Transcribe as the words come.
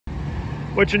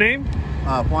What's your name?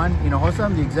 Juan Hinojosa.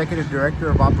 I'm the Executive Director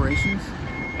of Operations.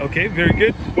 Okay, very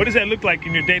good. What does that look like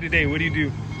in your day-to-day? What do you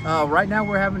do? Right now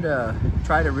we're having to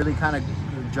try to really kind of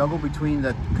juggle between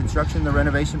the construction, the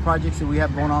renovation projects that we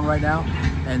have going on right now,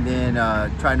 and then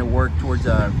trying to work towards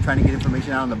trying to get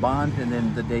information out on the bond, and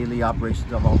then the daily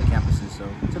operations of all the campuses. So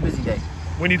it's a busy day.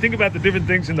 When you think about the different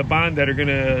things in the bond that are going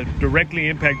to directly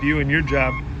impact you and your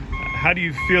job, how do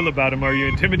you feel about them? Are you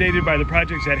intimidated by the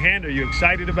projects at hand? Are you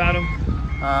excited about them?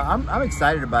 I'm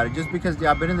excited about it just because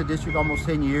I've been in the district almost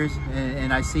 10 years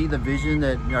and I see the vision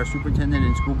that our superintendent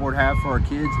and school board have for our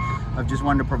kids of just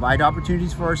wanting to provide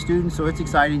opportunities for our students. So it's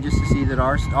exciting just to see that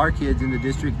our kids in the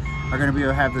district are going to be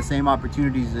able to have the same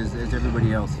opportunities as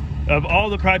everybody else. Of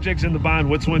all the projects in the bond,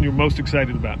 what's one you're most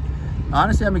excited about?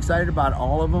 Honestly, I'm excited about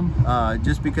all of them,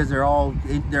 just because they're all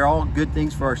good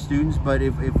things for our students. But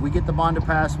if we get the bond to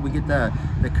pass, we get the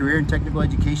career and technical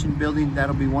education building.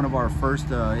 That'll be one of our first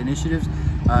initiatives.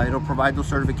 It'll provide those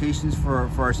certifications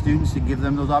for our students to give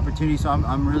them those opportunities. So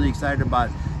I'm really excited about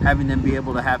having them be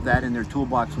able to have that in their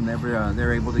toolbox whenever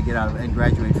they're able to get out and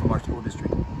graduate from our school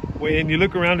district. When you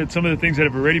look around at some of the things that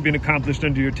have already been accomplished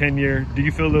under your tenure, do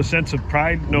you feel a sense of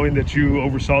pride knowing that you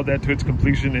oversaw that to its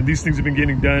completion and these things have been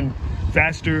getting done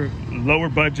faster, lower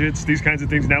budgets, these kinds of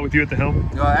things now with you at the helm?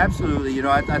 Absolutely.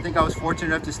 I think I was fortunate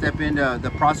enough to step in.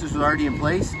 The process was already in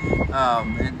place.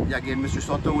 And again, Mr.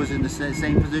 Soto was in the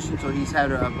same position, so he's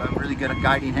had a really good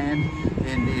guiding hand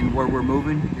in where we're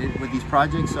moving with these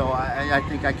projects. So I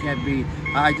think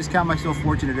I just count myself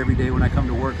fortunate every day when I come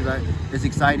to work, because it's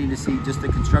exciting to see just the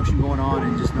construction going on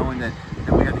and just knowing that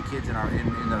we have the kids in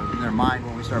their mind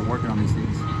when we start working on these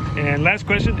things. And last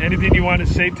question, anything you want to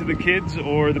say to the kids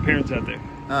or the parents out there?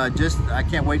 I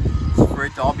can't wait for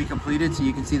it to all be completed so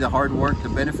you can see the hard work, the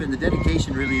benefit, and the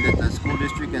dedication really that the school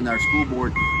district and our school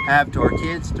board have to our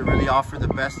kids to really offer the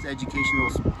best educational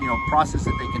process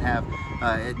that they can have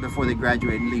before they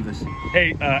graduate and leave us.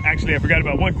 Hey, actually I forgot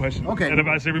about one question. Okay. And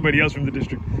about everybody else from the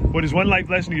district. What is one life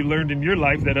lesson you learned in your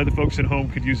life that other folks at home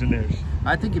could use in theirs?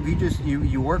 I think if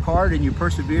you work hard and you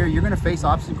persevere, you're going to face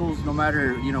obstacles no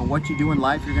matter what you do in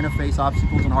life. You're going to face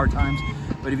obstacles and hard times.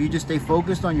 But if you just stay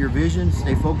focused on your vision,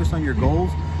 stay focused on your goals,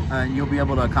 you'll be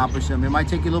able to accomplish them. It might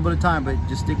take you a little bit of time, but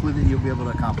just stick with it, you'll be able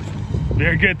to accomplish them.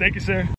 Very good. Thank you, sir.